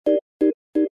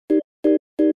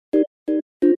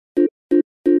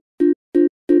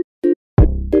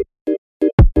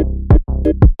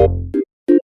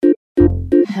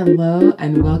Hello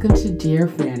and welcome to Dear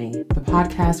Franny, the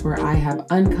podcast where I have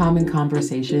uncommon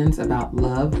conversations about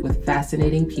love with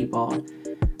fascinating people.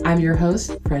 I'm your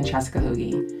host, Francesca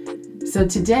Hogi. So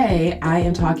today I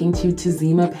am talking to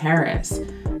Tazima Parris.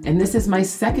 And this is my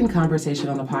second conversation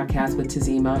on the podcast with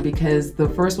Tazima because the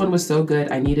first one was so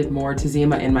good I needed more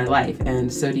Tazima in my life,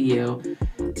 and so do you.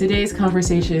 Today's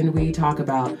conversation, we talk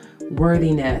about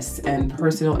worthiness and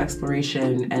personal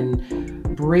exploration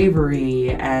and bravery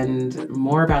and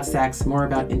more about sex, more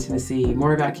about intimacy,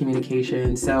 more about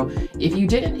communication. So if you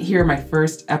didn't hear my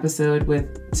first episode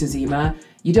with Tazima,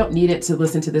 you don't need it to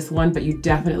listen to this one, but you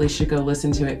definitely should go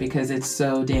listen to it because it's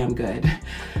so damn good.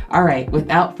 All right,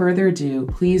 without further ado,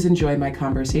 please enjoy my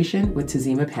conversation with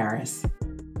Tazima Parris.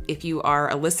 If you are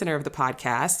a listener of the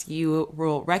podcast, you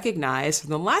will recognize from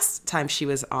the last time she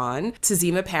was on,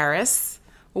 Tazima Parris.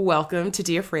 Welcome to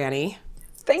Dear Franny.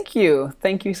 Thank you.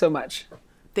 Thank you so much.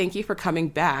 Thank you for coming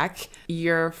back.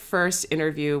 Your first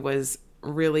interview was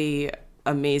really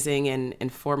amazing and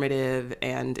informative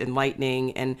and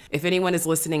enlightening. And if anyone is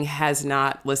listening has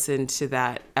not listened to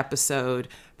that episode,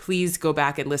 please go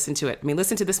back and listen to it. I mean,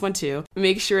 listen to this one too.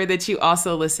 Make sure that you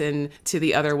also listen to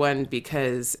the other one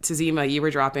because Tazima, you were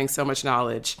dropping so much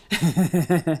knowledge.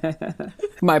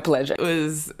 My pleasure.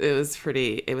 It was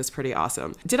pretty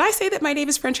awesome. Did I say that my name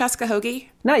is Francesca Hogi?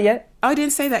 Not yet. Oh, I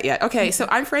didn't say that yet. Okay, so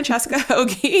I'm Francesca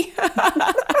Hogi.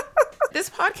 This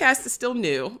podcast is still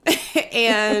new.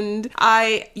 And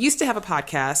I used to have a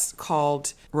podcast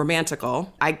called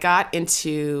Romantical. I got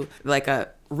into like a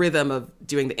rhythm of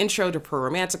doing the intro to Per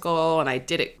Romantical, and I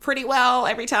did it pretty well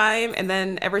every time. And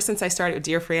then ever since I started with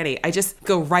Dear Franny, I just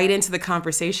go right into the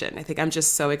conversation. I think I'm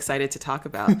just so excited to talk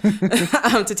about,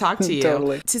 to talk to you.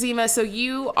 Totally. Tazima, so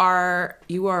you are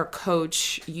a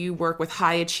coach. You work with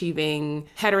high achieving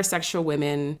heterosexual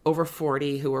women over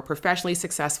 40 who are professionally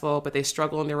successful, but they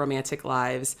struggle in their romantic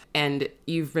lives. And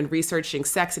you've been researching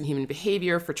sex and human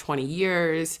behavior for 20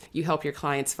 years. You help your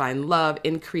clients find love,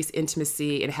 increase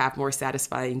intimacy, and have more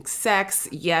satisfying sex.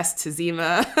 Yes,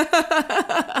 Tazima.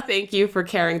 Thank you for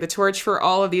carrying the torch for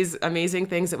all of these amazing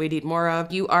things that we need more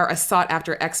of. You are a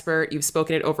sought-after expert. You've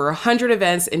spoken at over 100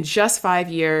 events in just 5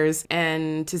 years.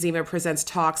 And Tazima presents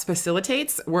talks,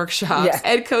 facilitates workshops,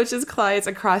 and coaches clients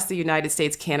across the United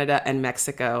States, Canada, and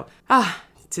Mexico.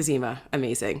 Tazima,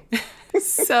 amazing.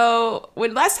 So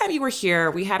when last time you were here,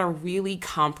 we had a really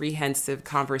comprehensive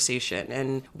conversation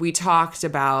and we talked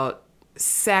about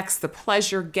sex, the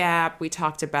pleasure gap. We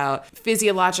talked about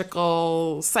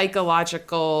physiological,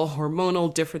 psychological,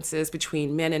 hormonal differences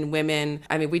between men and women.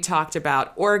 I mean, we talked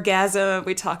about orgasm.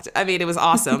 It was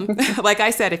awesome. Like I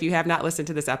said, if you have not listened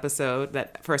to this episode,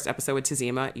 that first episode with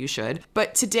Tazima, you should.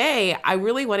 But today, I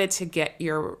really wanted to get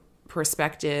your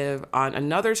perspective on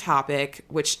another topic,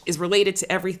 which is related to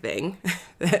everything,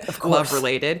 love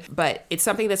related, but it's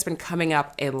something that's been coming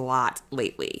up a lot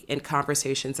lately in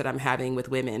conversations that I'm having with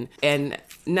women, and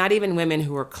not even women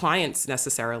who are clients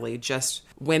necessarily, just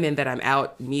women that I'm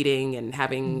out meeting and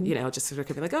having, just sort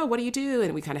of be like, oh, what do you do?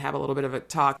 And we kind of have a little bit of a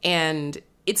talk, and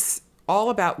it's all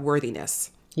about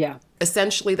worthiness. Yeah.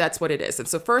 Essentially, that's what it is. And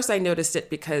so first I noticed it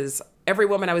because every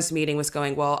woman I was meeting was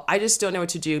going, well, I just don't know what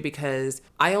to do because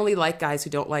I only like guys who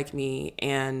don't like me.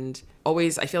 And I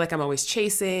feel like I'm always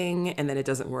chasing and then it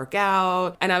doesn't work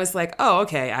out. And I was like, oh,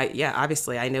 okay.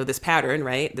 Obviously I know this pattern,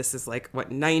 right? This is like what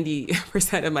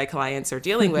 90% of my clients are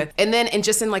dealing with. And then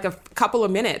in like a couple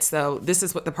of minutes though, this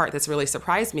is what the part that's really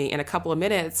surprised me. In a couple of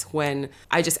minutes when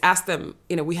I just ask them,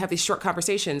 we have these short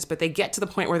conversations, but they get to the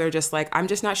point where they're just like, I'm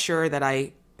just not sure that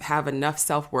I have enough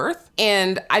self-worth.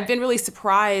 And I've been really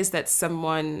surprised that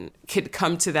someone could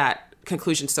come to that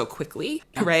conclusion so quickly,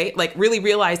 right? Like really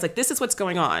realize like, this is what's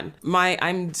going on.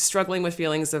 I'm struggling with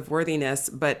feelings of worthiness,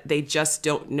 but they just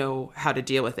don't know how to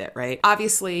deal with it, right?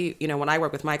 Obviously, when I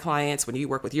work with my clients, when you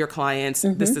work with your clients,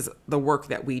 this is the work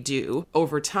that we do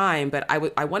over time. But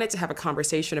I wanted to have a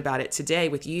conversation about it today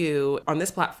with you on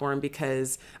this platform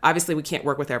because obviously we can't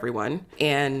work with everyone.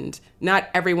 And not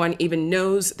everyone even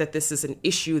knows that this is an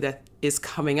issue that is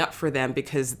coming up for them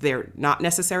because they're not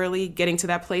necessarily getting to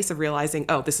that place of realizing,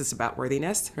 oh, this is about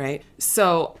worthiness, right?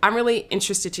 So I'm really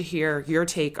interested to hear your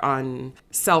take on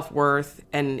self-worth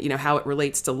and, how it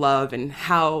relates to love and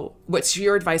what's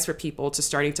your advice for people to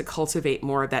starting to cultivate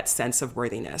more of that sense of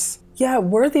worthiness? Yeah,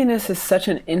 worthiness is such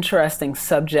an interesting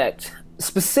subject,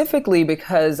 specifically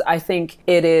because I think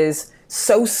it is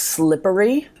so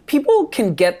slippery. People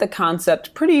can get the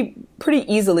concept pretty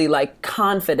easily, like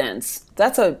confidence.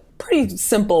 That's a pretty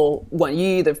simple one.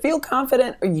 You either feel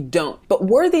confident or you don't. But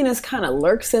worthiness kind of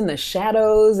lurks in the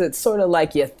shadows. It's sort of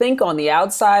like you think on the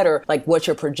outside, or like what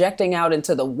you're projecting out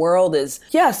into the world is,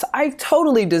 yes, I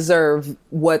totally deserve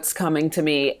what's coming to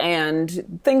me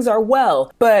and things are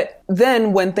well. But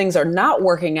then when things are not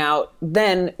working out,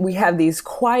 then we have these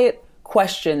quiet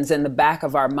questions in the back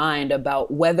of our mind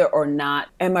about whether or not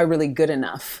am I really good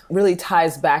enough. Really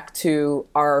ties back to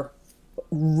our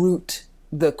root,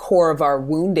 the core of our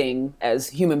wounding as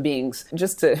human beings.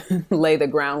 Just to lay the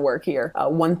groundwork here,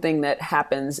 one thing that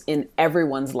happens in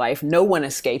everyone's life, no one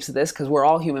escapes this because we're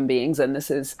all human beings and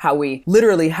this is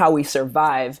literally how we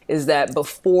survive, is that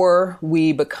before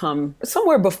we become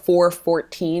somewhere before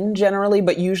 14 generally,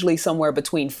 but usually somewhere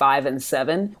between 5 and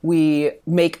 7, we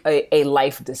make a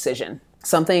life decision.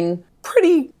 Something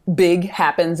pretty big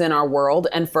happens in our world.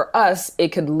 And for us, it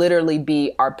could literally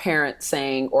be our parent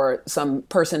saying, or some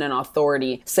person in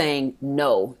authority saying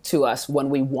no to us when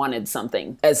we wanted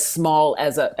something as small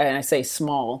as and I say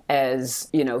small as,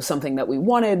 something that we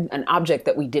wanted, an object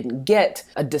that we didn't get,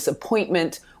 a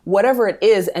disappointment, whatever it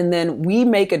is. And then we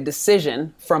make a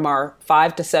decision from our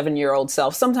 5 to 7-year-old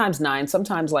self, sometimes 9,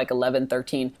 sometimes like 11,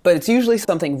 13, but it's usually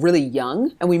something really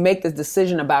young. And we make this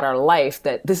decision about our life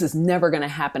that this is never going to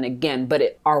happen again,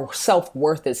 but our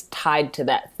self-worth is tied to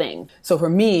that thing. So for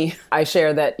me, I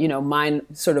share that, mine,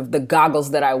 sort of the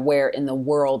goggles that I wear in the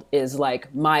world is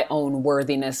like my own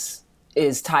worthiness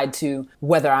is tied to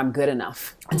whether I'm good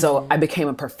enough. And so I became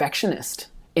a perfectionist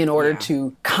in order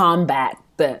to combat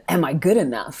the am I good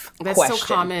enough question. So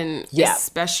common,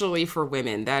 especially for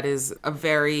women. That is a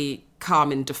very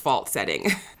common default setting.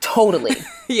 Totally.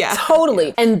 Yeah.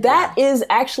 Totally. And that is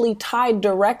actually tied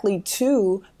directly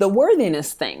to the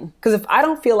worthiness thing. Because if I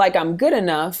don't feel like I'm good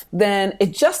enough, then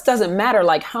it just doesn't matter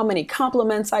like how many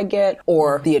compliments I get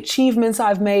or the achievements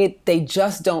I've made. They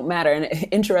just don't matter. And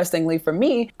interestingly for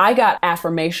me, I got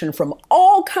affirmation from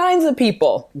all kinds of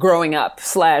people growing up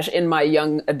 / in my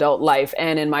young adult life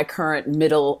and in my current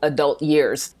middle adult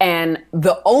years. And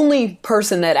the only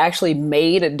person that actually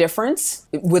made a difference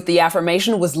with the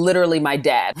affirmation was literally my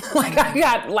dad. Like I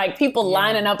got like people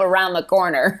lining up around the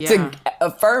corner to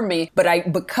affirm me,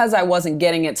 but because I wasn't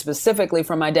getting it specifically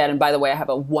from my dad. And by the way, I have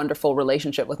a wonderful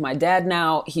relationship with my dad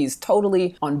now. He's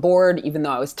totally on board, even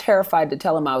though I was terrified to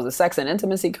tell him I was a sex and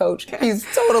intimacy coach. He's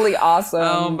totally awesome.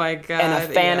 Oh my God. And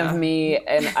a fan of me.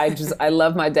 And I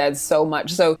love my dad so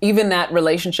much. So even that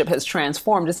relationship has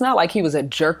transformed. It's not like he was a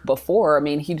jerk before. I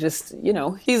mean, he just,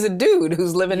 he's a dude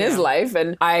who's living his life.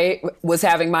 And I was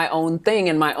having my own thing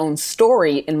and my own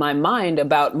story in my mind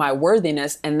about my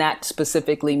worthiness, and that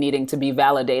specifically needing to be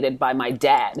validated by my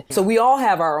dad. So we all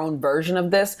have our own version of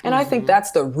this. And I think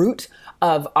that's the root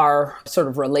of our sort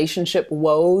of relationship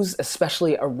woes,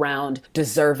 especially around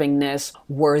deservingness,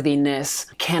 worthiness.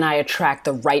 Can I attract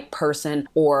the right person?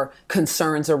 Or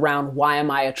concerns around why am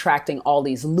I attracting all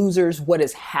these losers? What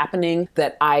is happening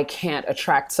that I can't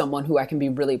attract someone who I can be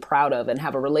really proud of and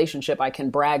have a relationship I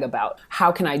can brag about?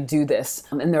 How can I do this?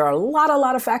 And there are a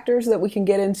lot of factors that we can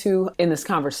get into in this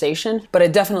conversation, but I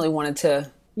definitely wanted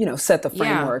to set the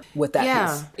framework with that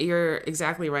piece. Yeah, you're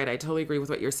exactly right. I totally agree with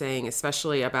what you're saying,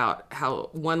 especially about how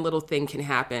one little thing can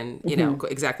happen,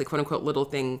 exactly, quote unquote, little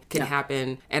thing can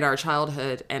happen at our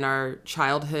childhood, and our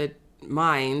childhood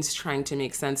minds trying to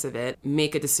make sense of it,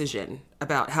 make a decision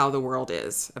about how the world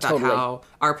is, about how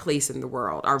our place in the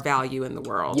world, our value in the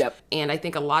world. Yep. And I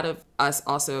think a lot of us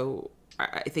also,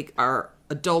 I think our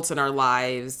adults in our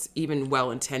lives, even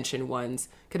well-intentioned ones,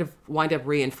 could have wind up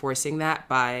reinforcing that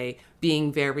by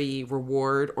being very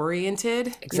reward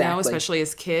oriented, exactly. Especially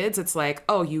as kids. It's like,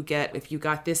 oh, if you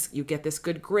got this, you get this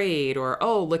good grade, or,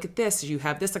 oh, look at this, you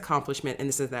have this accomplishment and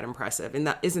this is that impressive and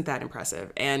that isn't that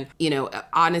impressive. And,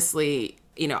 honestly,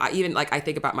 I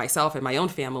think about myself and my own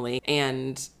family,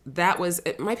 and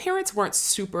my parents weren't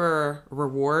super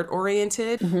reward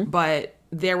oriented, but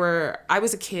I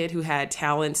was a kid who had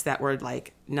talents that were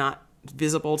like not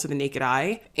visible to the naked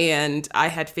eye. And I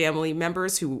had family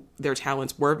members who their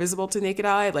talents were visible to the naked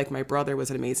eye. Like my brother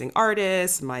was an amazing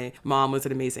artist. My mom was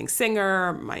an amazing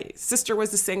singer. My sister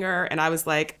was a singer. And I was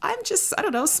like, I'm just, I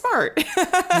don't know, smart.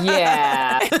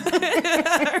 Yeah.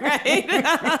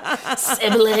 Right.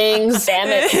 Siblings, damn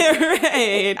it.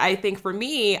 Right. I think for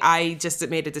me, I just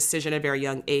made a decision at a very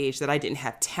young age that I didn't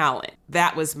have talent,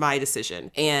 That was my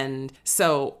decision. And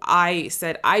so I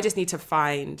said, I just need to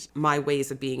find my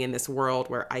ways of being in this world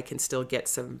where I can still get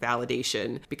some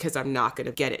validation, because I'm not going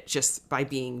to get it just by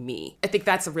being me. I think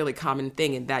that's a really common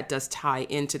thing, and that does tie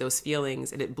into those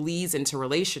feelings, and it bleeds into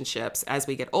relationships as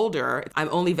we get older. I'm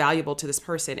only valuable to this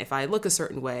person if I look a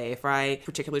certain way, if I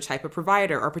particular type of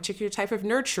provider or particular type of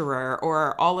nurturer,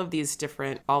 or all of these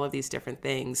different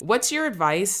things. What's your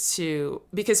advice to,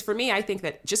 because for me, I think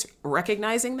that just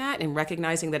recognizing that and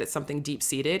recognizing that it's something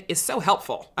deep-seated is so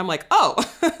helpful. I'm like, oh,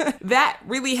 that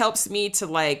really helps me to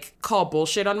like call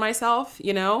bullshit on myself,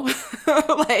 you know?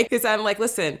 Like, because I'm like,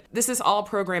 listen, this is all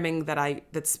programming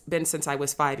that's been since I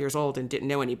was 5 years old and didn't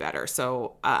know any better.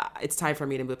 So it's time for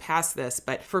me to move past this.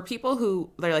 But for people who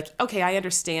they're like, okay, I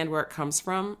understand where it comes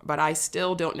from, but I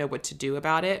still don't know what to do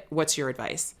about it. What's your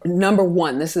advice? Number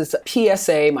one, this is a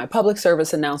PSA, my public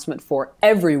service announcement for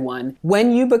everyone.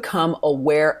 When you become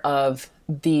aware of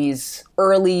these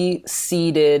early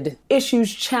seeded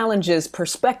issues, challenges,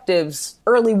 perspectives,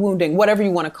 early wounding, whatever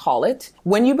you want to call it,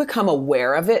 when you become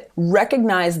aware of it,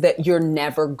 recognize that you're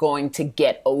never going to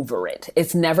get over it.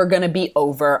 It's never going to be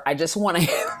over. I just want to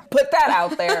put that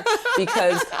out there,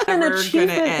 because It's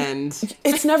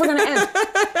never going to end.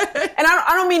 And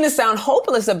I don't mean to sound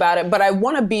hopeless about it, but I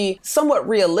want to be somewhat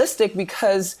realistic,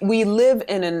 because we live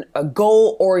in a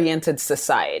goal-oriented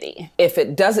society. If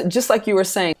it doesn't, just like you were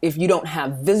saying, if you don't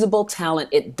have visible talent,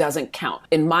 it doesn't count.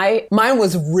 And mine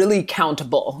was really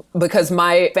countable, because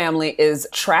my family is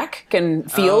track and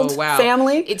field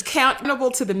family. It's countable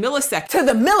to the millisecond. To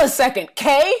the millisecond,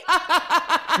 Kay?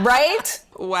 Right?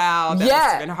 Wow, that must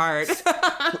have been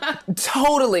hard.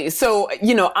 Totally. So,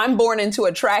 I'm born into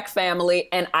a track family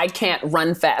and I can't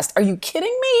run fast. Are you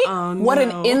kidding me? Oh, no. What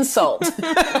an insult.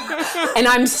 And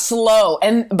I'm slow.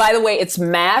 And by the way, it's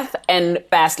math and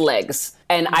fast legs.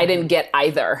 And I didn't get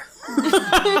either.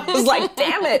 I was like,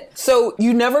 damn it. So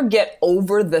you never get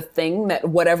over the thing, that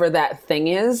whatever that thing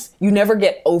is, you never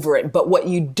get over it. But what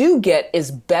you do get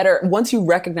is better. Once you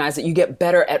recognize it, you get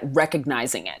better at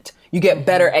recognizing it. You get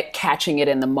better at catching it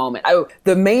in the moment.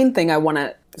 The main thing I want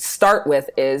to start with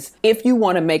is, if you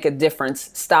want to make a difference,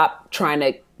 stop trying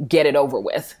to get it over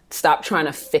with. Stop trying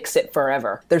to fix it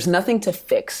forever. There's nothing to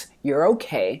fix. You're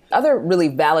okay. Other really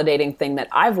validating thing that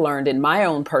I've learned in my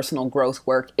own personal growth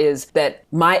work is that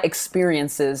my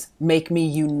experiences make me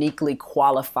uniquely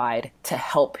qualified to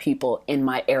help people in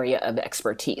my area of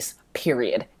expertise,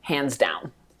 period. Hands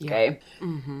down. Okay. Yeah.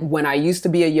 Mm-hmm. When I used to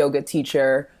be a yoga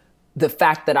teacher, the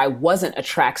fact that I wasn't a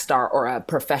track star or a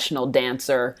professional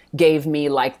dancer gave me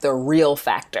like the real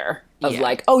factor of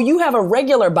like, oh, you have a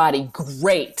regular body.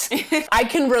 Great. I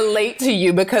can relate to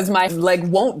you because my leg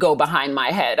won't go behind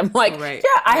my head. I'm like,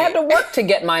 I had to work to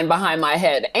get mine behind my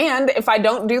head. And if I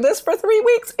don't do this for 3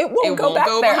 weeks, it won't go back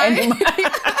there anymore.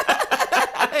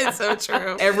 It's so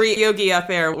true. Every yogi out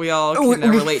there, we all can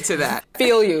relate to that.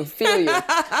 Feel you.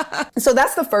 So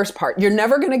that's the first part. You're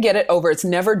never going to get it over. It's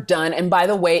never done. And by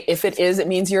the way, if it is, it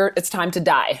means it's time to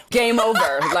die. Game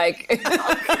over. Like,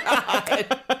 oh,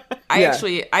 God.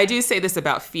 I do say this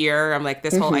about fear. I'm like,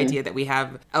 this whole idea that we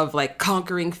have of like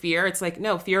conquering fear. It's like,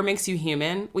 no, fear makes you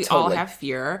human. We all have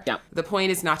fear. Yeah. The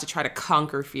point is not to try to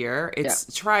conquer fear.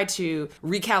 It's try to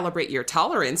recalibrate your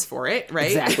tolerance for it,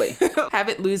 right? Exactly. Have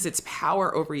it lose its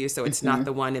power over you, so it's not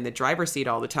the one in the driver's seat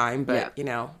all the time, but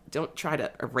don't try to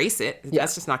erase it.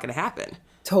 That's just not going to happen.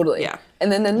 Totally. Yeah.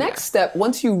 And then the next step,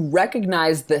 once you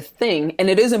recognize the thing, and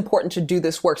it is important to do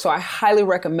this work. So I highly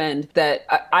recommend that.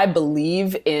 I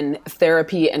believe in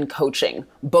therapy and coaching.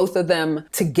 Both of them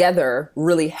together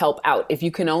really help out. If you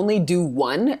can only do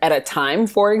one at a time,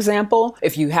 for example,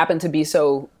 if you happen to be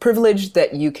so privileged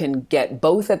that you can get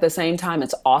both at the same time,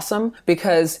 it's awesome,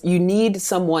 because you need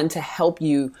someone to help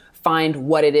you find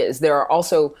what it is. There are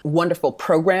also wonderful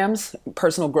programs,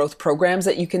 personal growth programs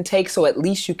that you can take, so at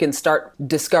least you can start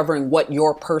discovering what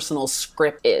your personal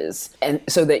script is, and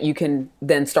so that you can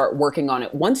then start working on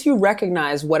it. Once you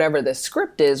recognize whatever the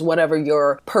script is, whatever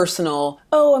your personal,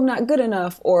 oh, I'm not good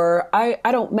enough, or I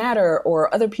don't matter,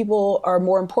 or other people are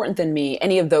more important than me,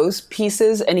 any of those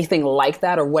pieces, anything like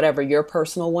that, or whatever your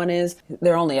personal one is,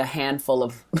 there are only a handful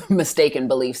of mistaken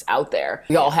beliefs out there.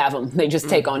 We all have them. They just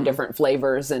take on different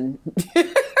flavors, and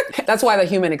that's why the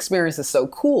human experience is so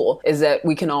cool, is that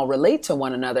we can all relate to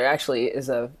one another. Actually is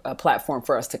a platform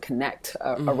for us to connect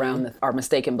around our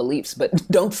mistaken beliefs, but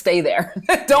don't stay there.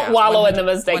 Don't wallow in the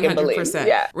mistaken 100%. Beliefs.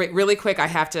 Yeah. Really quick, I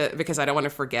have to, because I don't want to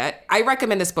forget, I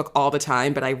recommend this book all the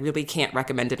time, but I really can't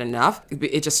recommend it enough.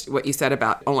 It just, what you said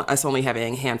about us only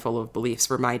having a handful of beliefs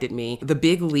reminded me. The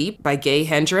Big Leap by Gay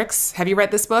Hendricks. Have you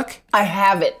read this book? I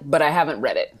have it, but I haven't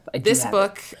read it. This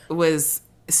book was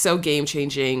so game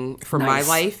changing for my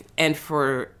life and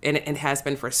it has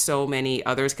been for so many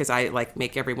others because I like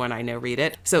make everyone I know read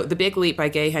it. So The Big Leap by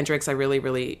Gay Hendricks, I really,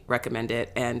 really recommend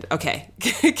it. And okay,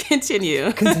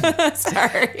 continue.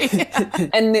 Sorry.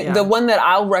 And the one that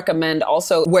I'll recommend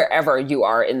also, wherever you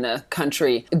are in the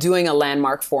country, doing a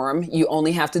landmark forum. You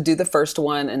only have to do the first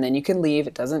one and then you can leave.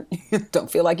 It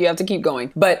don't feel like you have to keep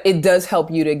going, but it does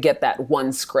help you to get that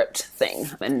one script thing.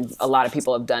 And a lot of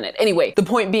people have done it. Anyway, the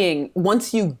point being,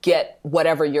 once you get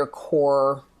whatever your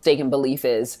core stake and belief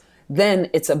is, then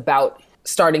it's about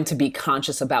starting to be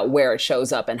conscious about where it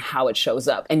shows up and how it shows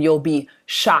up. And you'll be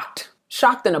shocked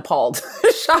and appalled,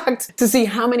 shocked to see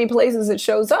how many places it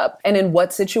shows up and in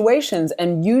what situations.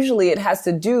 And usually it has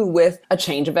to do with a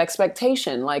change of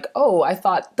expectation. Like, oh, I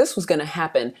thought this was going to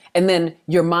happen. And then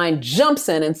your mind jumps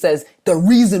in and says, the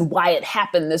reason why it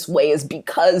happened this way is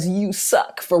because you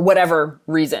suck for whatever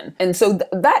reason. And so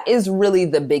that is really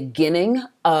the beginning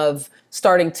of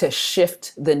starting to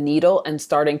shift the needle and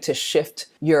starting to shift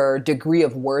your degree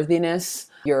of worthiness,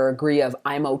 your degree of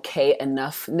I'm okay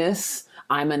enoughness.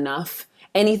 I'm enough.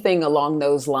 Anything along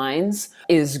those lines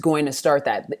is going to start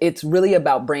that. It's really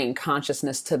about bringing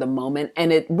consciousness to the moment.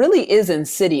 And it really is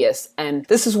insidious. And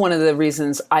this is one of the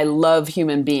reasons I love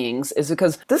human beings, is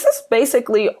because this is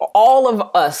basically all of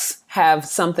us have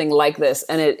something like this.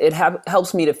 And it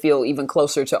helps me to feel even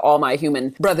closer to all my human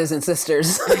brothers and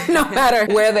sisters, no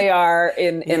matter where they are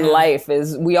in life,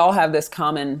 is we all have this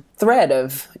common thread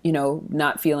of,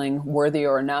 not feeling worthy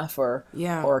or enough or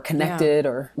connected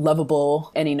or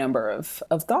lovable, any number of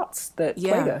thoughts that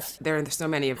plague us. There are so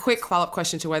many. A quick follow-up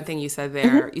question to one thing you said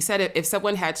there. Mm-hmm. You said if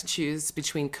someone had to choose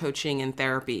between coaching and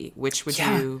therapy, which would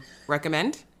you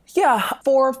recommend? Yeah,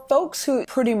 for folks who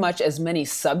pretty much as many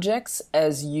subjects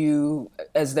as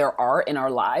there are in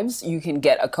our lives, you can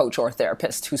get a coach or a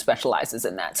therapist who specializes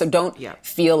in that. So don't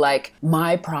feel like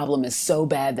my problem is so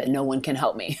bad that no one can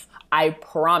help me. I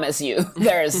promise you,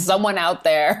 there is someone out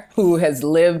there who has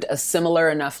lived a similar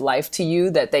enough life to you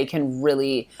that they can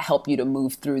really help you to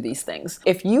move through these things.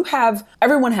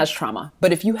 Everyone has trauma,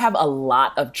 but if you have a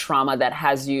lot of trauma that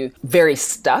has you very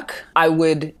stuck, I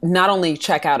would not only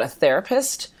check out a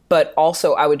therapist, but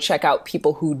also I would check out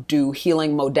people who do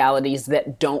healing modalities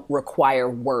that don't require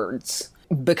words.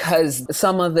 Because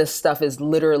some of this stuff is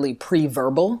literally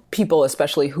pre-verbal. People,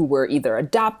 especially who were either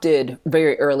adopted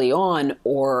very early on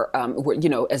or,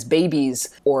 as babies,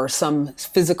 or some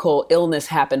physical illness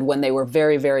happened when they were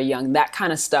very, very young, that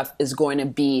kind of stuff is going to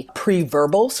be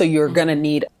pre-verbal. So you're going to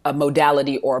need a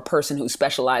modality or a person who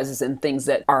specializes in things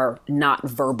that are not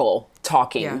verbal.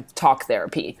 Talk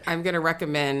therapy. I'm going to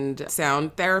recommend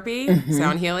sound therapy,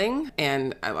 sound healing.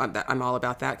 And I'm all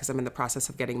about that because I'm in the process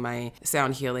of getting my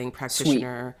sound healing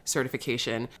practitioner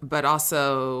certification. But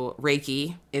also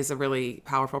Reiki is a really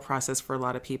powerful process for a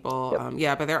lot of people.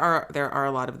 Yep. But there are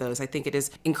a lot of those. I think it is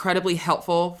incredibly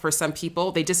helpful for some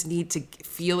people. They just need to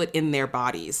feel it in their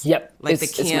bodies. Yep.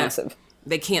 It's massive.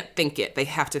 They can't think it. They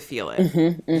have to feel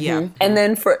it. Yeah. And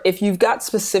then if you've got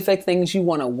specific things you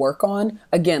want to work on,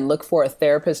 again, look for a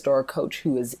therapist or a coach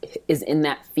who is in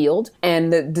that field.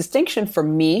 And the distinction for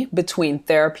me between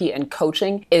therapy and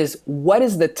coaching is, what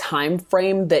is the time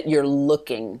frame that you're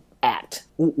looking at?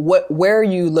 Where are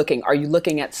you looking? Are you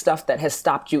looking at stuff that has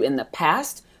stopped you in the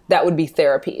past? That would be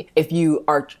therapy. If you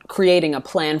are creating a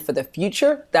plan for the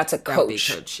future, that's a coach. That would be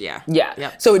coach, yeah. Yeah.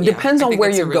 Yep. So it depends on where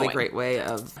you're going. That's a really great way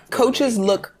of... Coaches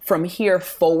look from here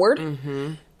forward.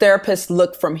 Mm-hmm. Therapists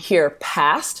look from here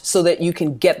past so that you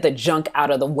can get the junk out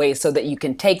of the way so that you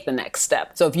can take the next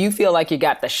step. So if you feel like you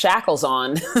got the shackles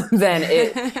on, then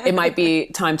it might be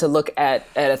time to look at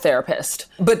a therapist.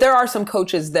 But there are some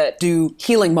coaches that do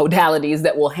healing modalities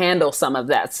that will handle some of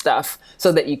that stuff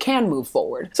so that you can move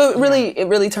forward. So it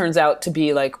really turns out to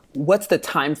be like, what's the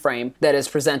time frame that is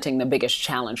presenting the biggest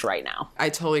challenge right now? I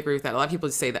totally agree with that. A lot of people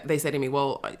say that. They say to me,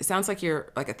 well, it sounds like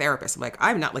you're like a therapist. I'm like,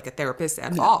 I'm not like a therapist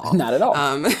at all. Not at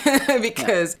all.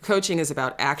 Because coaching is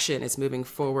about action. It's moving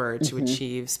forward to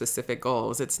achieve specific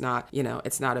goals. It's not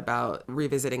about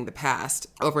revisiting the past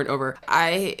over and over.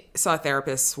 I saw a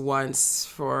therapist once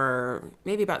for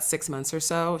maybe about 6 months or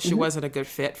so. She wasn't a good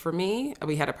fit for me.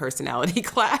 We had a personality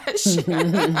clash.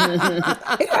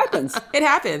 It happens. It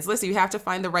happens. Listen, you have to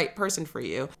find the right person for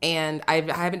you. And I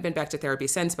haven't been back to therapy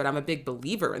since, but I'm a big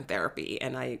believer in therapy.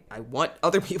 And I want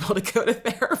other people to go to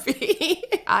therapy.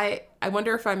 I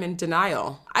wonder if I'm in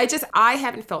denial. I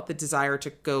haven't felt the desire to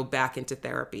go back into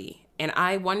therapy. And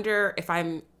I wonder if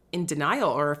I'm in denial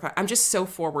or if I'm just so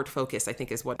forward focused, I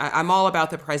think is what I'm all about,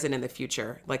 the present and the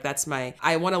future. Like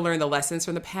I want to learn the lessons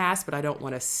from the past, but I don't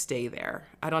want to stay there.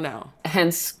 I don't know.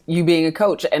 Hence you being a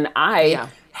coach. And I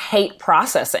hate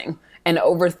processing. and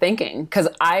overthinking, because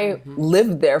I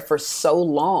lived there for so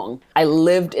long. I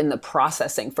lived in the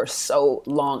processing for so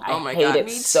long. I hate it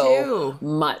so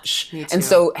much. And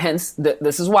so hence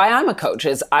this is why I'm a coach,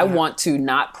 is I want to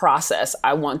not process.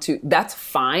 That's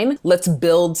fine. Let's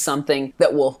build something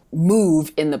that will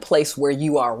move in the place where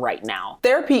you are right now.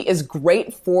 Therapy is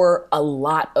great for a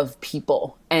lot of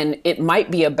people. And it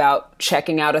might be about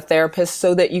checking out a therapist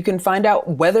so that you can find out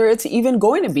whether it's even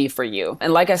going to be for you.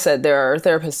 And like I said, there are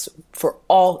therapists for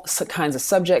all kinds of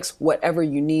subjects, whatever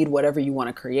you need, whatever you want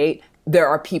to create. There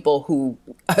are people who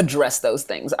address those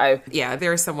things.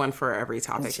 There is someone for every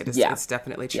topic. It's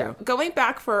definitely true. Yeah. Going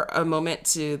back for a moment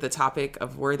to the topic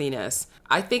of worthiness,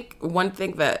 I think one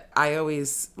thing that I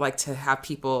always like to have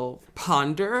people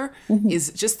ponder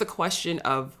is just the question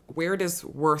of, where does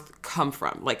worth come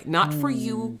from? Like, not for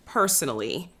you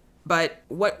personally, but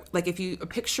if you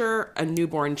picture a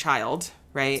newborn child,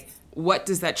 right? What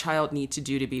does that child need to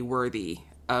do to be worthy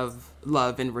of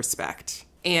love and respect?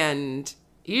 And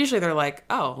usually they're like,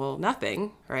 oh, well,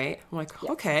 nothing, right? I'm like,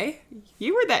 okay,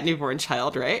 you were that newborn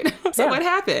child, right? So what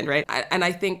happened, right? And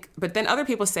I think, but then other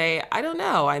people say, I don't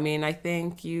know. I mean, I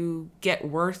think you get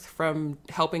worth from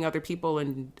helping other people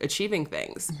and achieving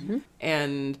things.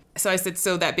 And so I said,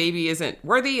 so that baby isn't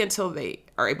worthy until they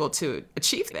are able to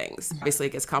achieve things. Obviously,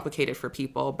 it gets complicated for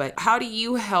people, but how do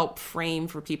you help frame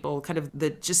for people kind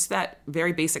of just that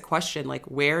very basic question, like,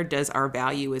 where does our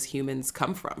value as humans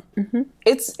come from?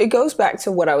 It goes back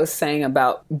to what I was saying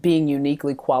about being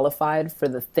uniquely qualified for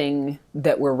the thing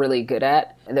that we're really good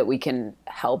at, that we can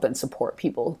help and support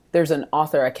people. There's an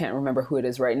author, I can't remember who it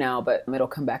is right now, but it'll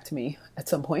come back to me at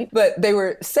some point. But they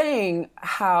were saying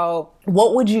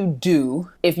what would you do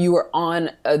if you were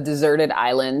on a deserted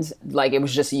island, like it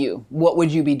was just you? What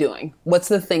would you be doing? What's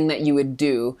the thing that you would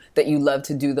do that you love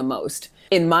to do the most?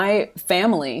 In my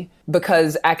family,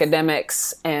 because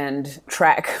academics and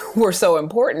track were so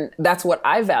important, that's what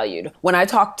I valued. When I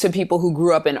talked to people who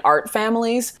grew up in art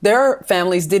families, their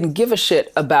families didn't give a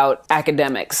shit about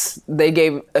academics. They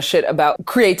gave a shit about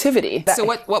creativity. So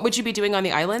what would you be doing on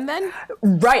the island then?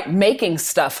 Right, making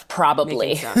stuff,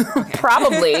 probably. Okay.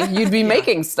 Probably, you'd be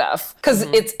making stuff because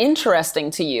it's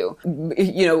interesting to you.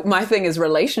 You know, my thing is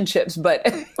relationships, but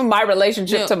my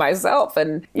relationship to myself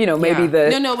and, maybe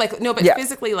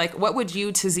physically, like, what would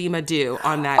you, Tazima, do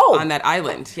on that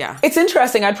island? Yeah. It's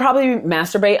interesting. I'd probably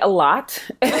masturbate a lot.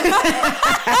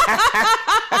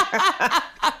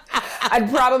 I'd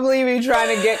probably be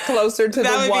trying to get closer to the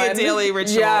one. That would be a daily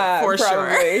ritual, for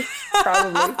sure.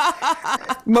 Probably.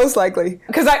 Most likely.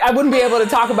 Because I wouldn't be able to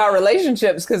talk about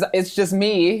relationships because it's just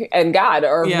me and God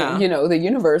or, the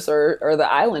universe or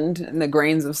the island and the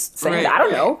grains of sand. Right, I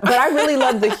don't know. But I really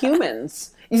love the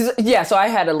humans. Yeah, so I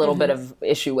had a little bit of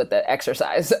issue with the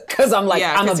exercise because I'm like,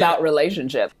 I'm about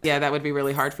relationship. Yeah, that would be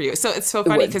really hard for you. So it's so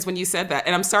funny because when you said that,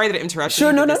 and I'm sorry that it interrupted you.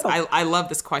 Sure, no. I love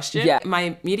this question. Yeah.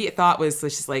 My immediate thought was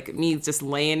just like me just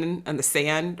laying on the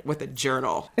sand with a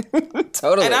journal.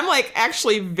 Totally. And I'm like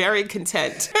actually very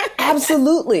content.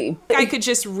 Absolutely. I could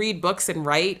just read books and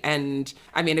write. And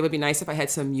I mean, it would be nice if I had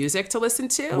some music to listen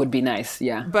to. Would be nice,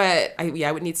 yeah. But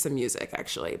I would need some music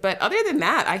actually. But other than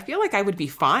that, I feel like I would be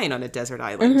fine on a desert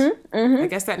island. I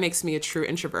guess that makes me a true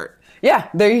introvert. Yeah,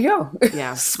 there you go.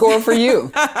 Yeah. Score for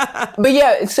you. But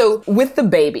yeah, so with the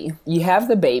baby, you have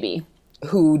the baby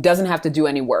who doesn't have to do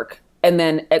any work. And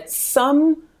then at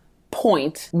some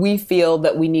point, we feel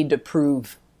that we need to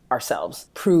prove ourselves,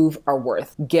 prove our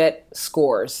worth, get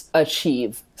scores,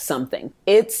 achieve something.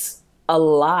 It's a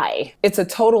lie. It's a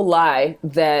total lie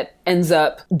that ends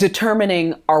up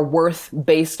determining our worth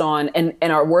based on, and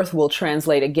our worth will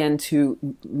translate again to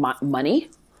money,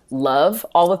 love,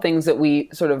 all the things that we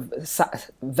sort of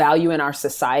value in our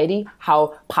society,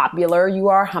 how popular you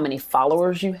are, how many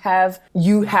followers you have.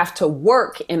 You have to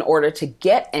work in order to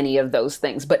get any of those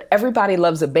things. But everybody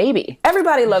loves a baby.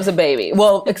 Everybody loves a baby.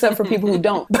 Well, except for people who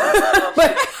don't.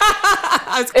 But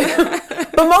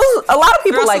a lot of people like a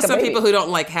baby. There are also some people who don't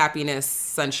like happiness,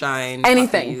 sunshine,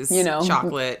 anything, puppies,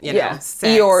 chocolate, sex, the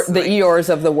Eeyores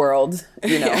of the world,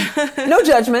 no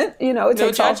judgment,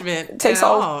 it takes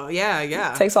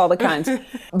all the kinds.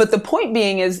 But the point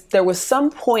being is there was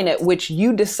some point at which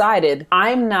you decided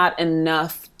I'm not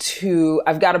enough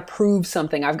I've got to prove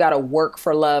something. I've got to work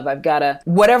for love.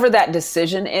 Whatever that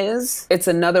decision is, it's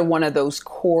another one of those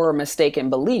core mistaken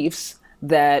beliefs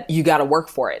that you got to work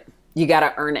for it. You got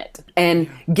to earn it. And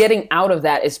getting out of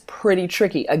that is pretty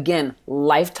tricky. Again,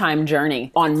 lifetime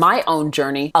journey. On my own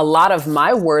journey, a lot of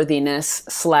my worthiness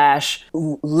 /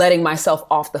 letting myself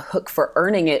off the hook for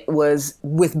earning it was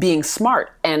with being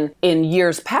smart. And in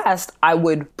years past, I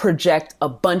would project a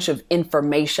bunch of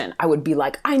information. I would be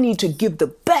like, I need to give the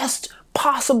best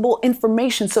possible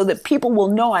information so that people will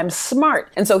know I'm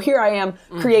smart. And so here I am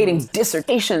creating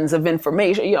dissertations of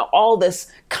information, all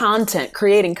this content,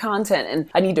 creating content. And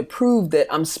I need to prove that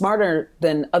I'm smarter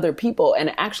than other people.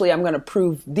 And actually, I'm going to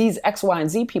prove these X, Y, and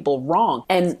Z people wrong.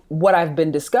 And what I've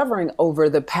been discovering over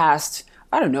the past,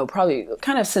 I don't know, probably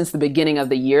kind of since the beginning of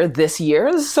the year, this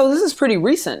year. So this is pretty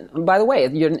recent. By the way,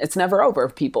 it's never over,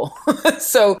 people.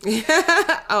 So.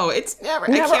 Oh, it's never.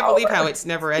 I can't believe how it's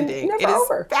never ending. Never it is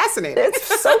over. Fascinating.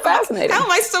 It's so fascinating. How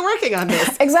am I still working on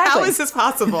this? Exactly. How is this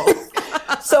possible?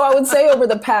 So I would say over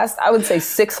the past,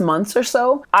 6 months or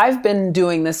so, I've been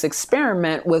doing this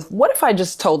experiment with what if I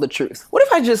just told the truth? What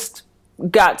if I just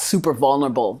got super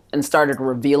vulnerable and started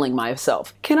revealing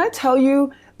myself? Can I tell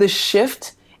you the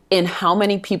shift in how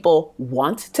many people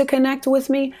want to connect with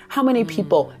me, how many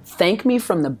people thank me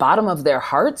from the bottom of their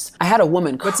hearts? I had a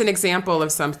woman. What's an example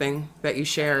of something that you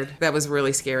shared that was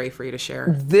really scary for you to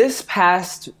share? This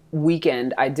past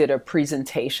weekend, I did a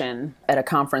presentation at a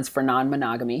conference for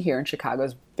non-monogamy here in Chicago.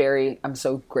 I'm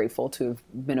so grateful to have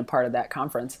been a part of that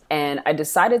conference. And I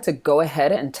decided to go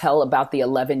ahead and tell about the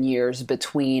 11 years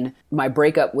between my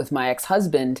breakup with my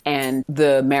ex-husband and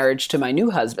the marriage to my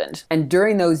new husband. And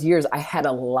during those years, I had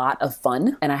a lot of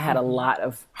fun and I had a lot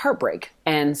of heartbreak.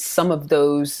 And some of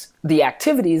the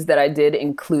activities that I did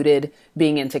included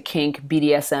being into kink,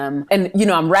 BDSM. And,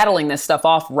 I'm rattling this stuff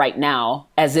off right now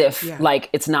as if like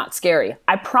it's not scary.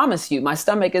 I promise you, my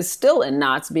stomach is still in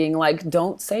knots being like,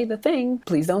 don't say the thing.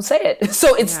 Please don't say it.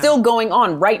 So it's still going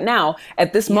on right now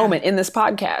at this moment in this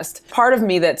podcast. Part of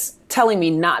me that's telling me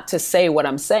not to say what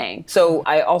I'm saying. So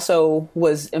I also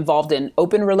was involved in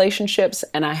open relationships,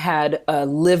 and I had a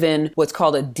live-in what's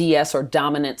called a DS or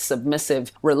dominant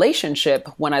submissive relationship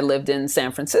when I lived in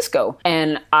San Francisco.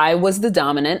 And I was the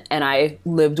dominant, and I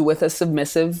lived with a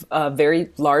submissive, very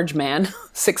large man,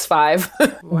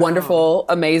 6'5", wonderful,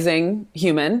 amazing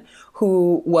human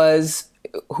who was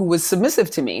submissive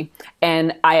to me.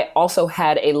 And I also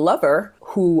had a lover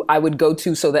who I would go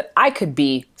to so that I could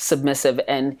be submissive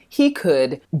and he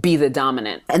could be the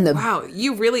dominant. And wow,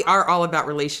 you really are all about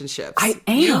relationships. I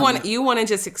am. You want to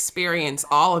just experience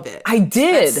all of it. I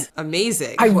did. That's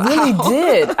amazing. I really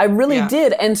did. I really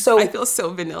did. And so I feel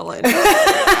so vanilla.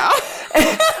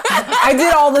 I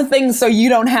did all the things so you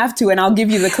don't have to, and I'll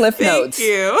give you the cliff notes. Thank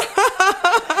you.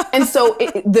 And so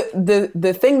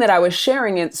the thing that I was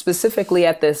sharing it specifically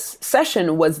at this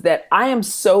session was that I am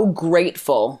so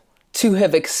grateful to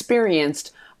have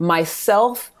experienced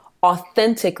myself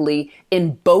authentically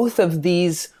in both of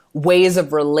these ways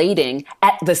of relating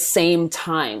at the same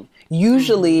time.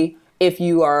 Usually, if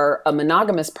you are a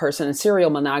monogamous person, a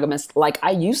serial monogamous, like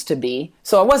I used to be.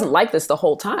 So I wasn't like this the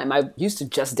whole time. I used to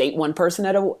just date one person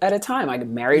at a time. I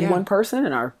married one person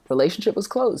and our relationship was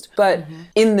closed. But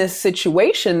in this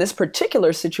situation, this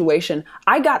particular situation,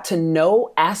 I got to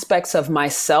know aspects of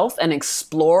myself and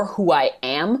explore who I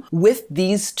am with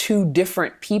these two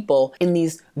different people in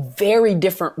these very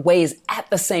different ways at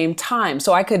the same time.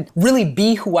 So I could really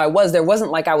be who I was. There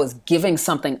wasn't like I was giving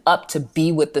something up to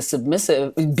be with the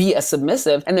submissive, be a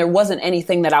submissive, and there wasn't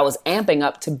anything that I was amping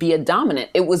up to be a dominant.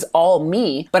 It was all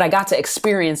me, but I got to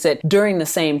experience it during the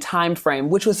same time frame,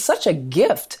 which was such a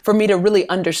gift for me to really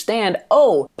understand,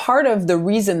 part of the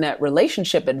reason that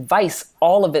relationship advice,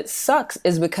 all of it sucks,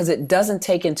 is because it doesn't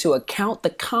take into account the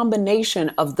combination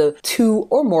of the two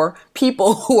or more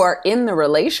people who are in the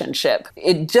relationship.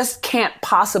 It just can't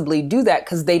possibly do that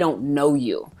because they don't know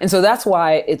you. And so that's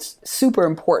why it's super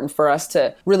important for us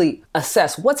to really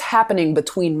assess what's happening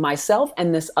between myself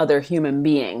and this other human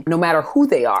being, no matter who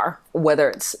they are, whether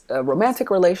it's a romantic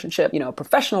relationship, a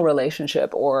professional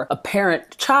relationship, or a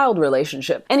parent-child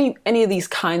relationship, any of these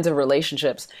kinds of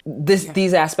relationships,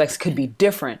 these aspects could be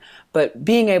different. But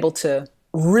being able to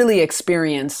really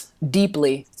experience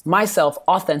deeply myself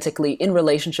authentically in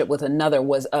relationship with another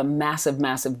was a massive,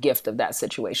 massive gift of that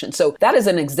situation. So that is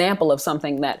an example of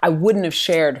something that I wouldn't have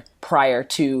shared prior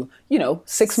to,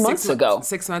 6 months ago.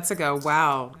 6 months ago.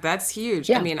 Wow. That's huge.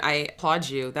 Yeah. I mean, I applaud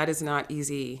you. That is not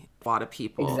easy. A lot of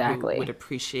people who would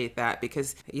appreciate that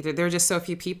because either there are just so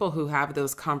few people who have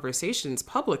those conversations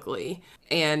publicly,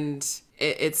 and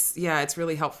it's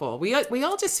really helpful. We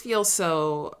all just feel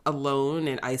so alone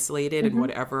and isolated in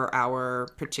whatever our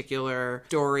particular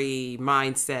story,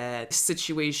 mindset,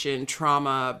 situation,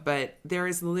 trauma, but there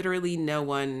is literally no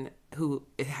one who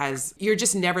you're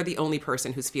just never the only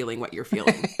person who's feeling what you're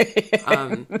feeling.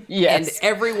 Yes.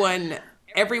 And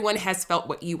everyone has felt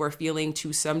what you are feeling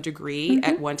to some degree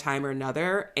at one time or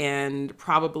another, and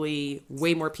probably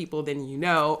way more people than you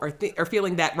know are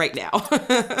feeling that right now.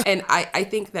 And I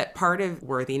think that part of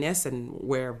worthiness and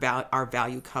where our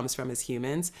value comes from as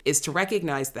humans is to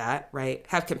recognize that, right?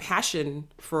 Have compassion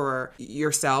for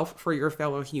yourself, for your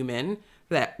fellow human,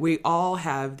 that we all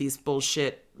have these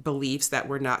bullshit beliefs that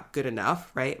we're not good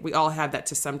enough, right? We all have that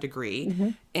to some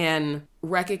degree. And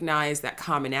recognize that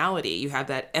commonality, you have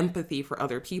that empathy for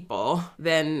other people,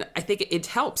 then I think it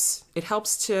helps. It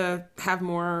helps to have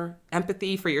more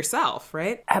empathy for yourself,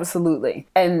 right? Absolutely.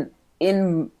 And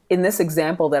in this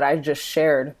example that I just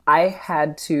shared, I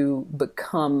had to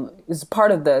become, it was part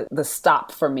of the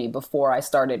stop for me before I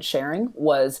started sharing,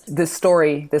 was this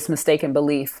story, this mistaken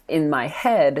belief in my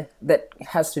head that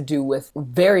has to do with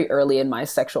very early in my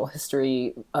sexual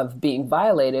history of being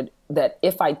violated, that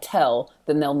if I tell,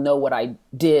 then they'll know what I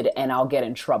did and I'll get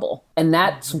in trouble. And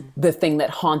that's the thing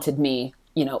that haunted me,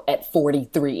 at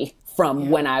 43 from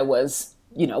when I was,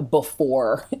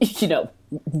 before,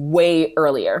 way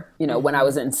earlier, when I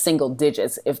was in single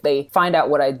digits. If they find out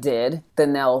what I did,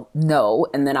 then they'll know,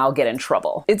 and then I'll get in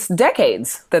trouble. It's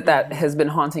decades that has been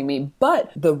haunting me,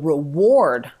 but the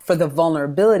reward for the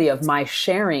vulnerability of my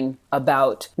sharing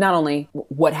about not only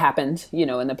what happened,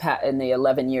 in the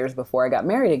 11 years before I got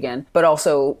married again, but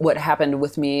also what happened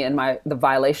with me and the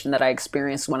violation that I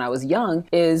experienced when I was young,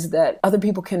 is that other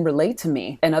people can relate to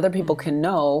me and other people can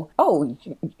know, oh,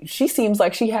 she seems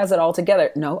like she has it all together.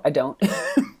 No, I don't.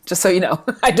 Just so you know,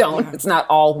 I don't. Yeah. It's not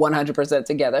all 100%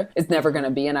 together. It's never going to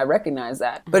be, and I recognize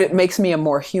that. But it makes me a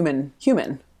more human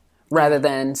rather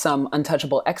than some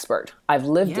untouchable expert. I've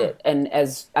lived it. And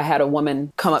as I had a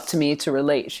woman come up to me to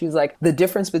relate, she was like, the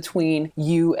difference between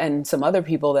you and some other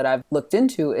people that I've looked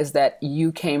into is that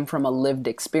you came from a lived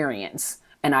experience.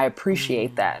 And I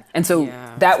appreciate that. And so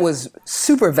that was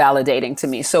super validating to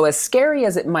me. So as scary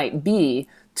as it might be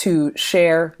to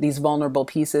share these vulnerable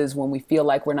pieces when we feel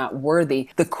like we're not worthy,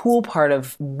 the cool part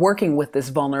of working with this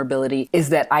vulnerability is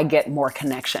that I get more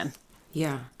connection.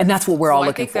 Yeah. And that's what we're all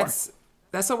looking for.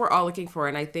 That's what we're all looking for.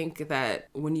 And I think that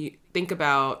when you think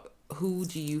about who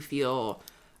do you feel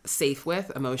safe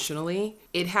with emotionally,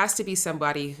 it has to be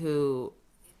somebody who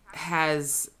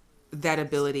has that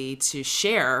ability to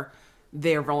share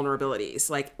their vulnerabilities.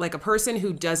 Like a person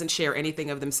who doesn't share anything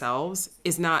of themselves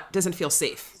doesn't feel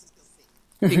safe.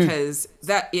 Because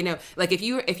that, like if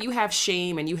you have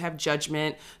shame and you have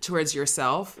judgment towards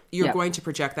yourself, you're going to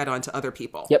project that onto other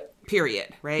people.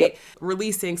 Period. Right.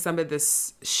 Releasing some of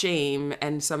this shame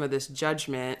and some of this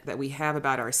judgment that we have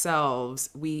about ourselves,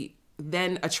 we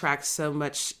then attract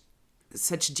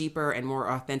such deeper and more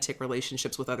authentic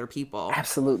relationships with other people.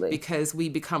 Absolutely. Because we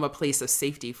become a place of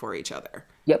safety for each other.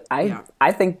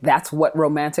 I think that's what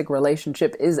romantic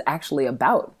relationship is actually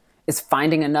about. Is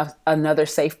finding another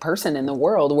safe person in the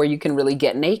world where you can really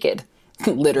get naked,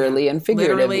 literally and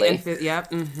figuratively.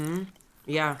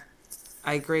 Yeah,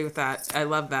 I agree with that. I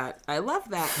love that.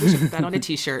 We should put that on a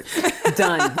t-shirt.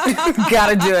 Done.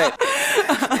 Gotta do it.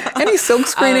 Any silk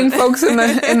screening folks in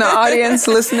the audience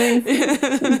listening?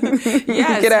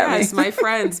 Yes, get at me. My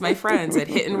friends at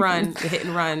Hit and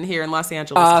Run here in Los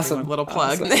Angeles. Awesome. Little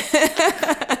plug.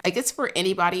 Awesome. I guess for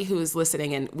anybody who is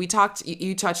listening, and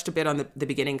you touched a bit on the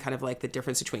beginning, kind of like the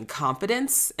difference between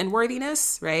confidence and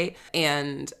worthiness, right?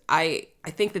 And I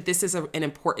think that this is an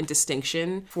important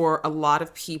distinction for a lot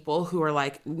of people who are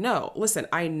like, no, listen,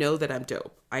 I know that I'm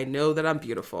dope. I know that I'm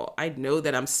beautiful. I know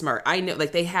that I'm smart. I know,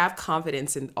 like, they have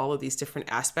confidence in all of these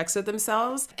different aspects of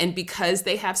themselves. And because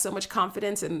they have so much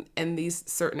confidence in these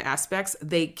certain aspects,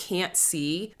 they can't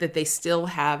see that they still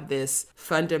have this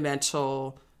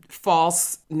fundamental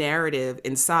false narrative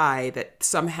inside that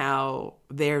somehow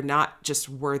they're not just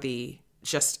worthy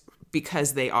just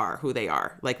because they are who they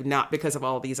are, like not because of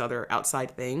all these other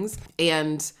outside things.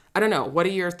 And I don't know, what are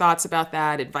your thoughts about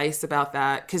that, advice about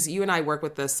that? Because you and I work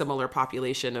with a similar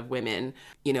population of women,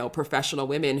 professional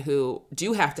women who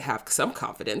do have to have some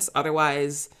confidence.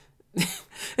 Otherwise,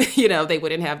 they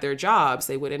wouldn't have their jobs.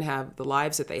 They wouldn't have the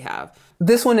lives that they have.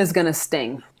 This one is going to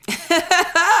sting.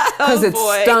 Because it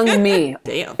stung me.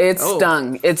 Damn. It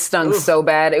stung. It stung so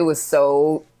bad. It was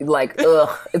so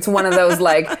ugh. It's one of those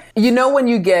when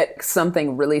you get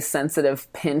something really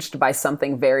sensitive pinched by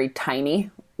something very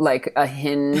tiny, like a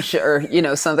hinge or,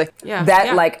 something.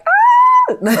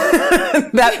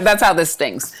 That's how this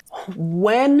stings.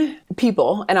 When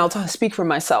people, and I'll speak for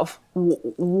myself,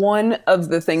 one of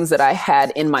the things that I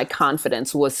had in my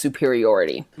confidence was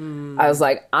superiority. I was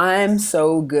like, I'm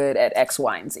so good at X,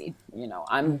 Y, and Z. You know,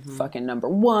 I'm fucking number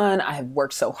one. I have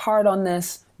worked so hard on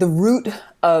this. The root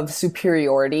of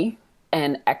superiority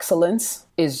and excellence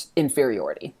is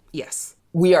inferiority. Yes.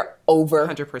 We are over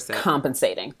 100%.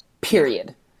 Compensating,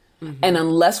 period. And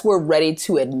unless we're ready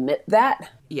to admit that,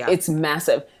 it's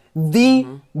massive. The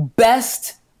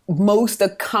best, most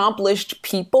accomplished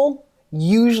people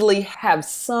usually have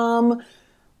some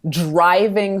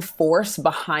driving force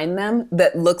behind them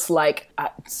that looks like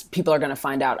people are going to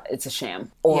find out it's a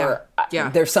sham. Or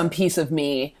there's some piece of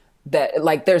me that,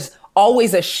 like, there's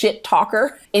always a shit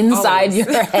talker inside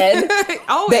your head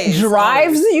that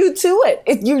drives you to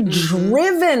it. You're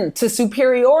driven to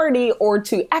superiority or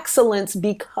to excellence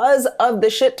because of the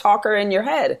shit talker in your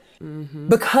head,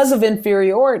 because of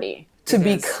inferiority. To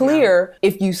be clear,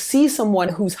 if you see someone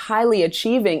who's highly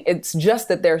achieving, it's just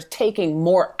that they're taking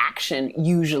more action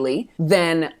usually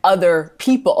than other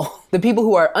people. The people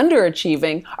who are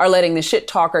underachieving are letting the shit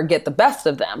talker get the best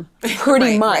of them,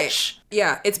 pretty much. Right.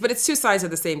 Yeah, but it's two sides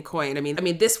of the same coin. I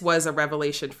mean, this was a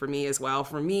revelation for me as well.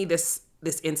 For me, this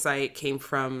insight came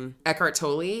from Eckhart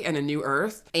Tolle and A New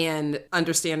Earth, and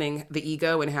understanding the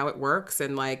ego and how it works.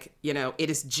 And like, you know, it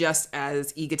is just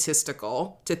as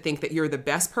egotistical to think that you're the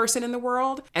best person in the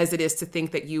world as it is to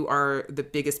think that you are the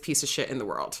biggest piece of shit in the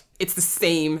world. It's the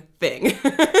same thing.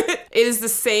 It is the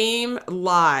same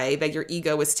lie that your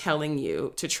ego is telling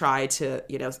you to try to,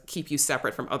 you know, keep you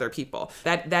separate from other people.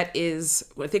 That is,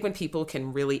 I think when people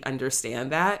can really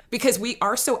understand that, because we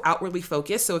are so outwardly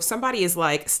focused. So if somebody is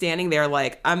like standing there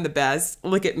like, I'm the best,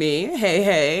 look at me,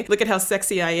 hey, look at how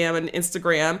sexy I am on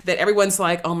Instagram, that everyone's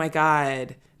like, oh my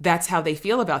God, that's how they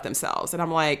feel about themselves. And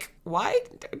I'm like, why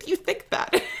do you think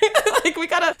that? Like, we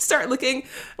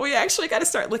actually got to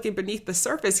start looking beneath the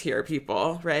surface here,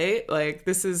 people, right? Like,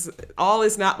 this is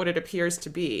not what it appears to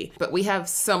be, but we have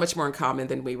so much more in common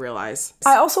than we realize.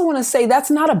 I also want to say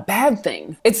that's not a bad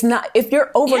thing. It's not, if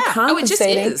you're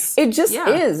overcompensating, it just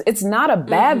is. It's not a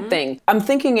bad thing. I'm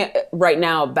thinking right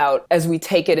now about, as we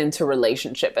take it into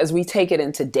relationship, as we take it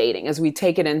into dating, as we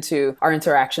take it into our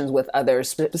interactions with others,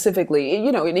 specifically,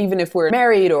 you know, and even if we're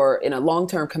married or in a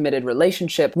long-term committed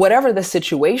relationship, whatever the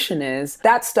situation is,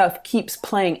 that stuff keeps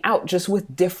playing out just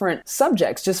with different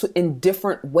subjects, just in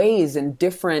different ways and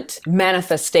different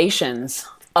manifestations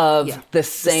of the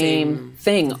same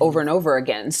thing over and over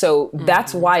again. So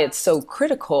that's why it's so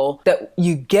critical that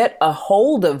you get a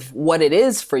hold of what it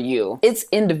is for you. It's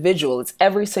individual. It's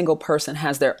every single person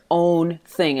has their own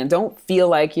thing, and don't feel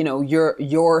like, you know,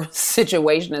 your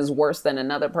situation is worse than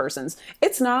another person's.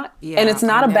 It's not. And it's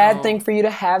not a bad thing for you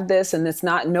to have this, and it's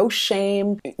not, no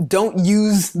shame. Don't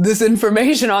use this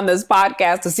information on this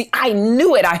podcast to see, I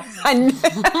knew it. I knew.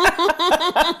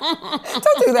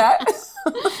 Don't do that.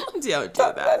 Don't do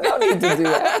that. No need to do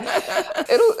that.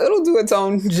 It'll do its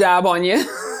own job on you.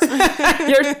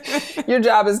 Your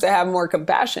job is to have more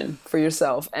compassion for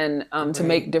yourself and to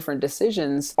make different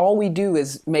decisions. All we do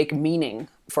is make meaning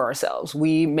for ourselves.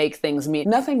 We make things mean.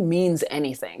 Nothing means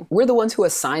anything. We're the ones who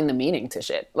assign the meaning to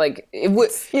shit. Like, it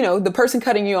would, you know, the person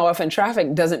cutting you off in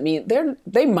traffic doesn't mean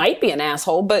they might be an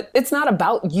asshole, but it's not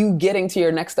about you getting to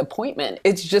your next appointment.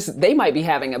 It's just they might be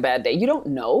having a bad day. You don't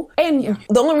know. And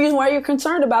the only reason why you're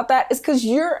concerned about that is because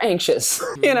you're anxious,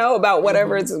 you know, about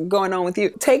whatever is going on with you.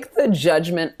 Take the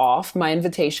judgment off. My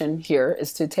invitation here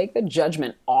is to take the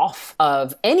judgment off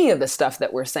of any of the stuff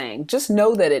that we're saying. Just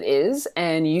know that it is,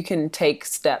 and you can take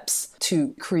steps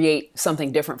to create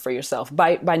something different for yourself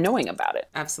by knowing about it.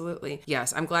 Absolutely.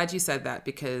 Yes. I'm glad you said that,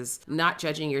 because not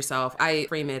judging yourself, I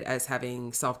frame it as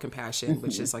having self-compassion,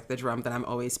 which is like the drum that I'm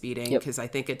always beating, because I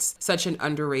think it's such an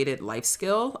underrated life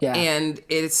skill. And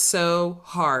it's so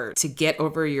hard to get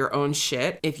over your own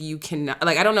shit if you cannot,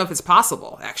 like, I don't know if it's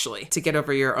possible actually to get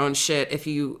over your own shit if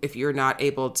you're not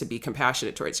able to be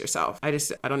compassionate towards yourself. I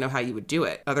don't know how you would do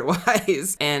it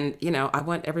otherwise. And, you know, I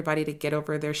want everybody to get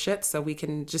over their shit so we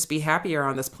can just be happier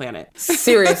on this planet.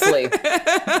 Seriously.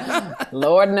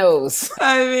 Lord knows.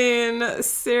 I mean,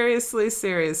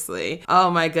 seriously.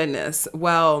 Oh my goodness.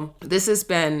 Well, this has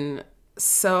been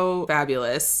so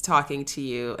fabulous talking to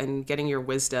you and getting your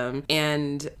wisdom.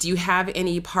 And do you have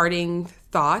any parting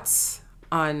thoughts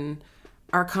on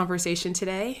our conversation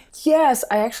today? Yes,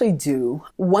 I actually do.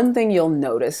 One thing you'll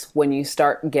notice when you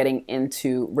start getting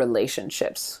into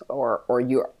relationships or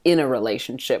you're in a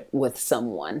relationship with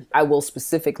someone, I will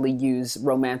specifically use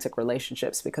romantic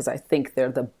relationships because I think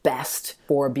they're the best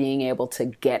for being able to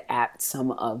get at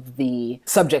some of the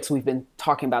subjects we've been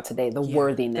talking about today, the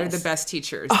worthiness. They're the best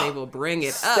teachers. They will bring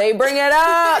it up. They bring it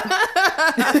up.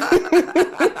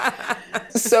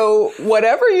 So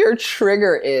whatever your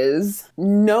trigger is,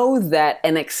 know that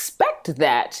and expect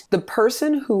that the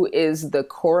person who is the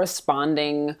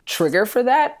corresponding trigger for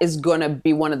that is going to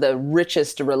be one of the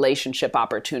richest relationship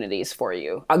opportunities for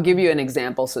you. I'll give you an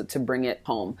example to bring it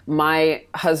home. My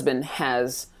husband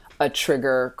has a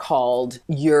trigger called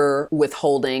you're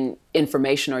withholding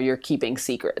information or you're keeping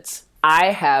secrets.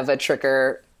 I have a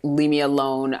trigger, leave me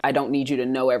alone. I don't need you to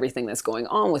know everything that's going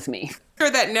on with me.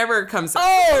 That never comes up.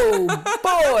 Oh,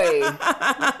 boy.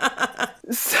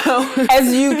 So,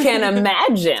 as you can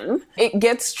imagine, it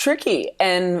gets tricky.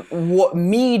 And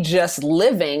me just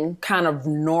living kind of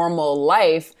normal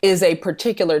life is a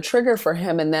particular trigger for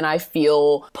him. And then I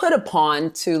feel put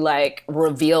upon to like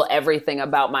reveal everything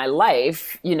about my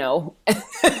life, you know.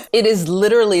 It is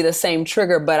literally the same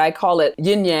trigger, but I call it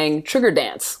yin yang trigger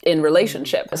dance in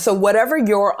relationship. So whatever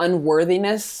your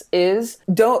unworthiness is,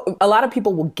 a lot of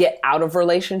people will get out of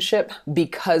relationship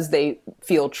because they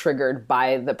feel triggered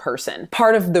by the person.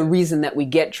 Part of the reason that we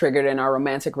get triggered in our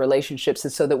romantic relationships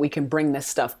is so that we can bring this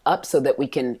stuff up, so that we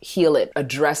can heal it,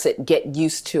 address it, get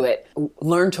used to it,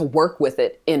 learn to work with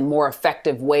it in more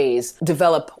effective ways,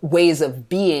 develop ways of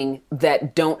being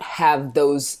that don't have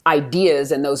those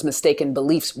ideas and those mistaken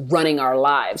beliefs running our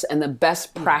lives. And the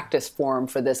best practice form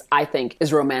for this, I think,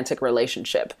 is romantic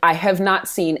relationship. I have not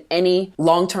seen any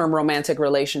long-term romantic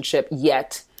relationship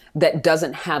yet that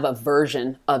doesn't have a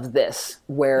version of this,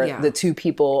 where the two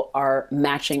people are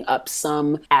matching up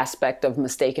some aspect of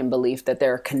mistaken belief that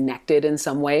they're connected in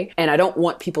some way. And I don't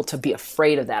want people to be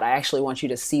afraid of that. I actually want you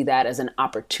to see that as an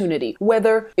opportunity,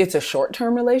 whether it's a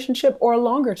short-term relationship or a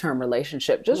longer-term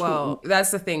relationship. Well,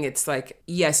 that's the thing. It's like,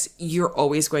 yes, you're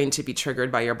always going to be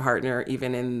triggered by your partner,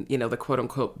 even in, you know, the quote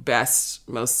unquote best,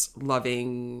 most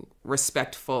loving,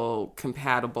 respectful,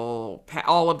 compatible,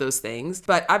 all of those things.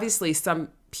 But obviously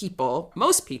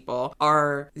most people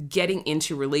are getting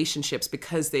into relationships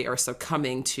because they are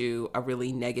succumbing to a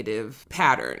really negative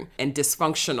pattern and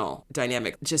dysfunctional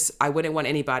dynamic. I wouldn't want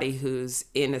anybody who's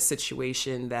in a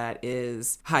situation that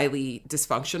is highly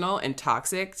dysfunctional and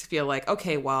toxic to feel like,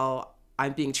 okay, well,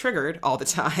 I'm being triggered all the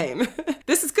time.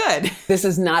 This is good. This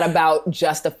is not about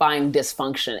justifying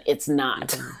dysfunction. It's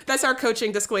not. That's our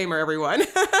coaching disclaimer, everyone.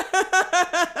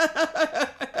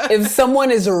 If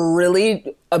someone is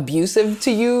really abusive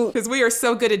to you, because we are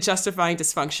so good at justifying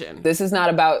dysfunction. This is not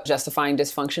about justifying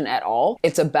dysfunction at all.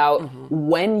 It's about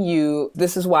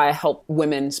this is why I help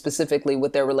women specifically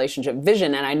with their relationship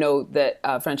vision. And I know that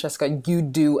Francesca, you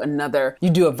do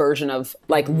a version of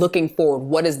like looking forward.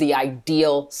 What is the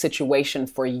ideal situation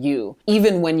for you?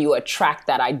 Even when you attract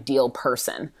that ideal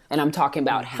person. And I'm talking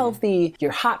about healthy,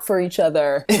 you're hot for each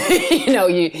other.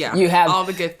 You have all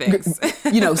the good things.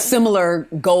 Similar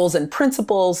goals and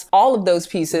principles, all of those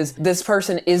pieces. This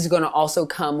person is going to also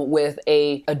come with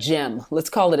a gem. Let's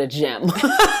call it a gem.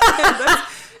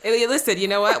 Listen, you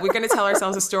know what? We're going to tell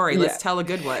ourselves a story. Let's tell a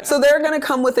good one. So they're going to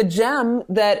come with a gem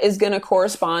that is going to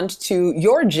correspond to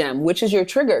your gem, which is your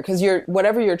trigger. Because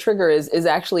whatever your trigger is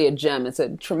actually a gem. It's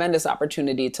a tremendous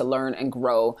opportunity to learn and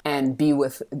grow and be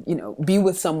with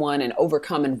someone and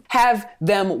overcome and have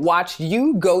them watch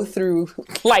you go through,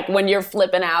 like when you're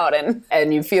flipping out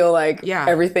and you feel like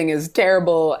everything is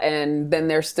terrible, and then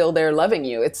they're still there loving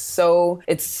you. It's so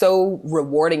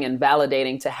rewarding and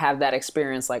validating to have that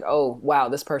experience. Like, oh, wow,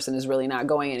 this person is really not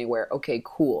going anywhere. Okay,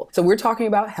 cool. So we're talking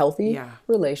about healthy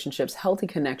relationships, healthy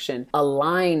connection,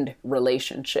 aligned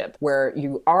relationship where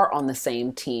you are on the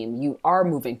same team, you are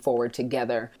moving forward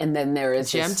together, and then there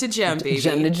is gem to gem, baby.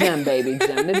 Gem to gem, baby.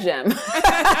 Gem to gem.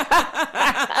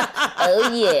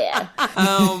 Oh yeah.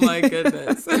 Oh my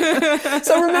goodness.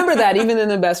 So remember that even in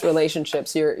the best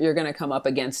relationships, you're going to come up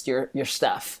against your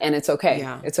stuff, and it's okay.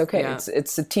 Yeah. It's okay. Yeah.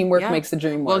 It's the teamwork makes the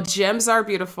dream work. Well, gems are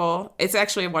beautiful. It's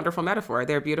actually a wonderful metaphor.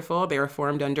 They're beautiful. They were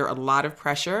formed under a lot of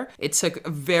pressure. It took a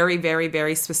very, very,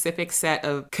 very specific set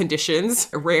of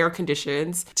conditions, rare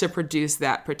conditions, to produce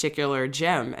that particular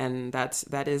gem. And that's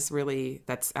absolutely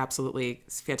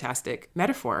fantastic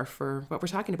metaphor for what we're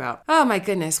talking about. Oh my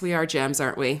goodness, we are gems,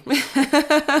 aren't we?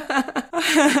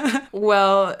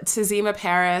 Well, Tazima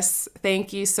Parris,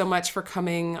 thank you so much for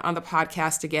coming on the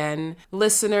podcast again.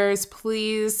 Listeners,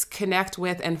 please connect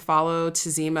with and follow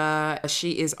Tazima.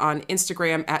 She is on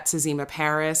Instagram at Tazima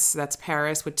Parris. That's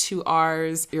Paris with 2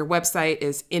 R's. Your website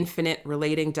is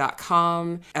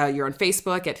infiniterelating.com. You're on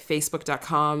Facebook at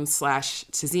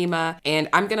facebook.com/Tazima. And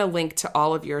I'm going to link to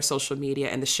all of your social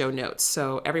media in the show notes.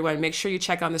 So everyone, make sure you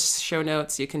check on the show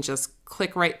notes. You can just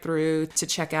click right through to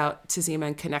check out Tazima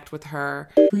and connect with her.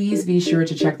 Please be sure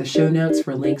to check the show notes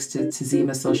for links to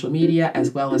Tazima's social media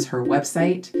as well as her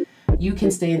website. You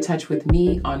can stay in touch with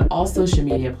me on all social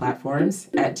media platforms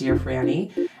at Dear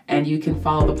Franny, and you can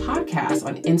follow the podcast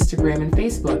on Instagram and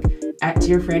Facebook at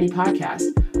Dear Franny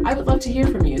Podcast. I would love to hear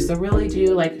from you, so really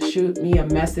do shoot me a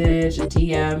message, a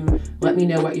DM. Let me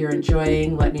know what you're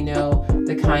enjoying. Let me know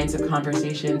the kinds of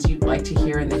conversations you'd like to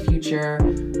hear in the future.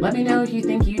 Let me know if you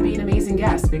think you'd be an amazing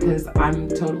guest, because I'm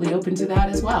totally open to that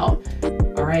as well.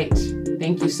 All right.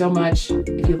 Thank you so much.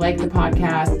 If you like the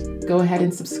podcast, go ahead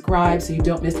and subscribe so you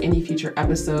don't miss any future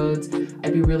episodes.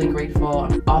 I'd be really grateful.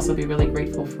 I'd also be really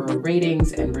grateful for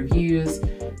ratings and reviews.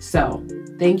 So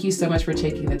thank you so much for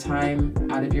taking the time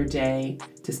out of your day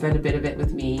to spend a bit of it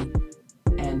with me,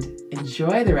 and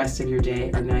enjoy the rest of your day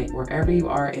or night wherever you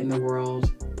are in the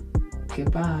world.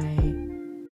 Goodbye.